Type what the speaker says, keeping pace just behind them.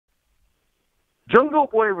Jungle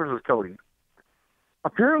Boy versus Cody.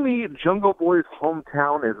 Apparently, Jungle Boy's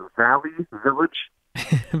hometown is Valley Village.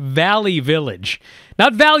 Valley Village.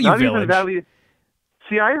 Not Value Not Village. even Valley.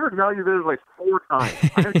 See, I heard Value Village like 4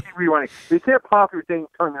 times. I have to keep rewinding. You can't possibly think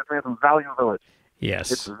telling this man from Value Village.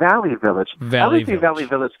 Yes. It's Valley Village. Valley Village. Valley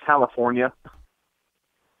Village, California.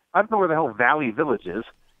 I don't know where the hell Valley Village is.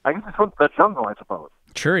 I guess it's from the jungle, I suppose.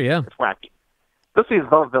 Sure, yeah. It's wacky. Let's see, it's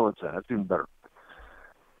Valley Village then. That's even better.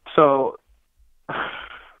 So,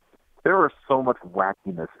 there was so much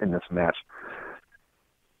wackiness in this match.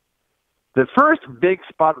 The first big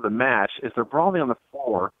spot of the match is they're brawling on the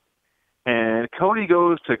floor, and Cody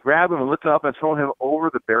goes to grab him and lift him up and throw him over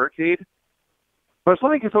the barricade. But it's not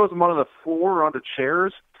like he throws them onto the floor or onto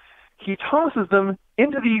chairs. He tosses them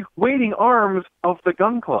into the waiting arms of the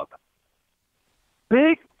Gun Club.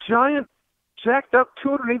 Big, giant, jacked up,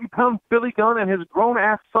 280-pound Billy Gunn and his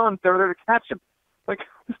grown-ass son, they're there to catch him. Like,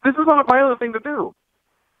 this is not a violent thing to do.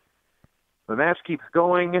 The match keeps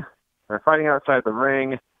going. They're fighting outside the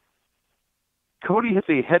ring. Cody hits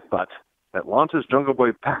a headbutt that launches Jungle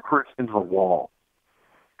Boy backwards into the wall.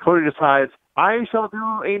 Cody decides, I shall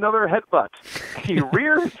do another headbutt. He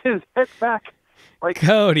rears his head back. Like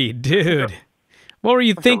Cody, dude. What were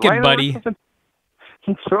you thinking, buddy?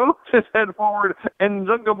 He throws his head forward, and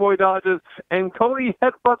Jungle Boy dodges, and Cody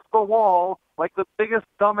headbutts the wall like the biggest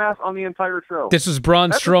dumbass on the entire show. This is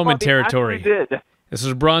Braun Strowman territory. Did. This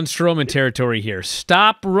is Braun Strowman territory here.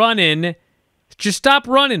 Stop running. Just stop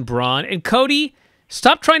running, Braun. And Cody,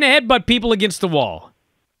 stop trying to headbutt people against the wall.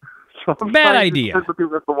 Bad idea. Headbutt people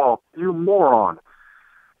against the wall. You moron.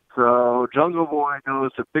 So Jungle Boy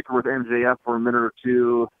goes to bicker with MJF for a minute or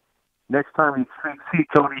two. Next time he sees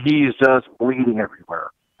Cody, he's just bleeding everywhere.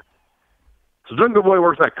 So Jungle Boy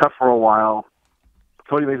works that cut for a while.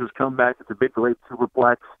 Cody makes his comeback. It's a big great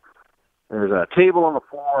superplex. There's a table on the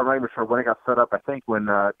floor. I'm not even sure when it got set up. I think when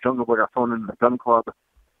Jungle Boy got thrown into the Gun Club.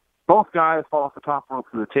 Both guys fall off the top rope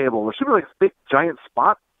to the table. There should be like a big giant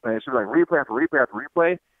spot. And it should be like replay after replay after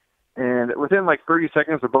replay. And within like 30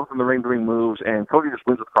 seconds, they're both in the ring doing moves, and Cody just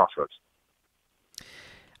wins with crossroads.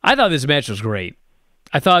 I thought this match was great.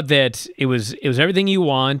 I thought that it was everything you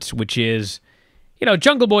want, which is, you know,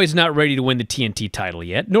 Jungle Boy's not ready to win the TNT title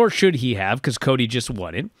yet, nor should he have, because Cody just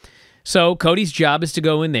won it. So Cody's job is to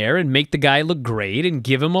go in there and make the guy look great and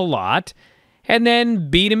give him a lot, and then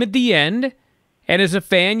beat him at the end. And as a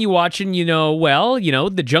fan, you watch and you know, well, you know,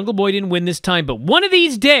 the Jungle Boy didn't win this time, but one of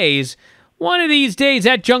these days,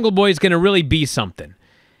 that Jungle Boy is going to really be something.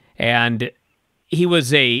 And he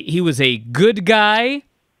was a good guy,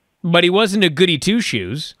 but he wasn't a goody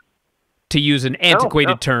two-shoes, to use an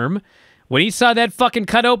antiquated term. When he saw that fucking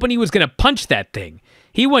cut open, he was going to punch that thing.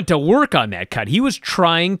 He went to work on that cut. He was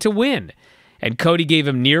trying to win. And Cody gave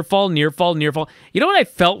him near fall, near fall, near fall. You know what I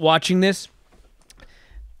felt watching this?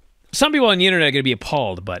 Some people on the internet are going to be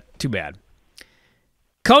appalled, but too bad.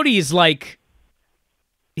 Cody is like,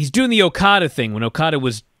 he's doing the Okada thing when Okada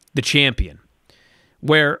was the champion,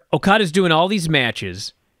 where Okada's doing all these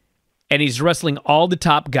matches, and he's wrestling all the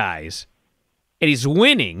top guys, and he's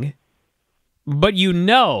winning, but you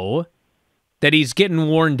know that he's getting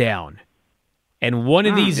worn down. And one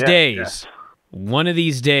of these days,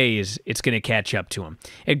 it's going to catch up to him.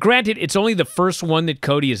 And granted, it's only the first one that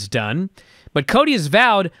Cody has done, but Cody has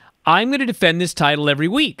vowed, I'm going to defend this title every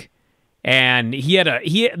week. And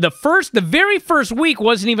the very first week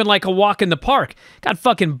wasn't even like a walk in the park. Got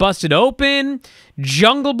fucking busted open.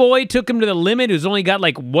 Jungle Boy took him to the limit, who's only got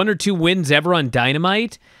like 1 or 2 wins ever on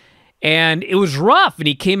Dynamite. And it was rough, and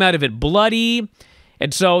he came out of it bloody.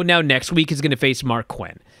 And so now next week he's going to face Mark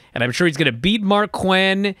Quinn. And I'm sure he's going to beat Mark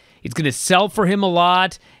Quinn. He's going to sell for him a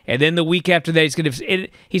lot. And then the week after that,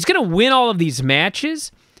 he's going to win all of these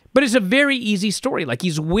matches. But it's a very easy story. Like,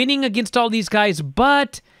 he's winning against all these guys,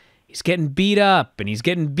 but he's getting beat up, and he's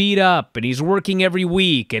getting beat up, and he's working every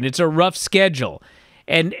week, and it's a rough schedule.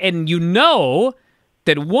 And you know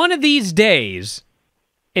that one of these days,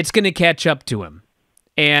 it's going to catch up to him.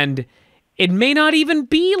 And it may not even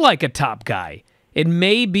be like a top guy. It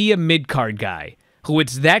may be a mid-card guy who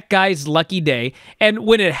it's that guy's lucky day. And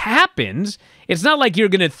when it happens, it's not like you're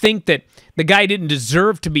going to think that the guy didn't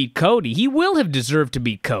deserve to beat Cody. He will have deserved to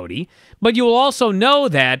beat Cody, but you will also know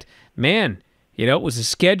that, man, you know, it was a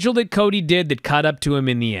schedule that Cody did that caught up to him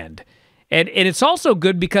in the end. And it's also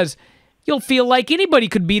good because you'll feel like anybody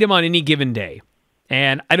could beat him on any given day.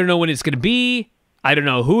 And I don't know when it's going to be. I don't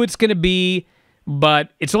know who it's going to be.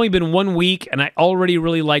 But it's only been 1 week, and I already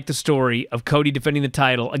really like the story of Cody defending the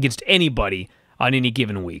title against anybody on any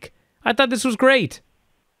given week. I thought this was great.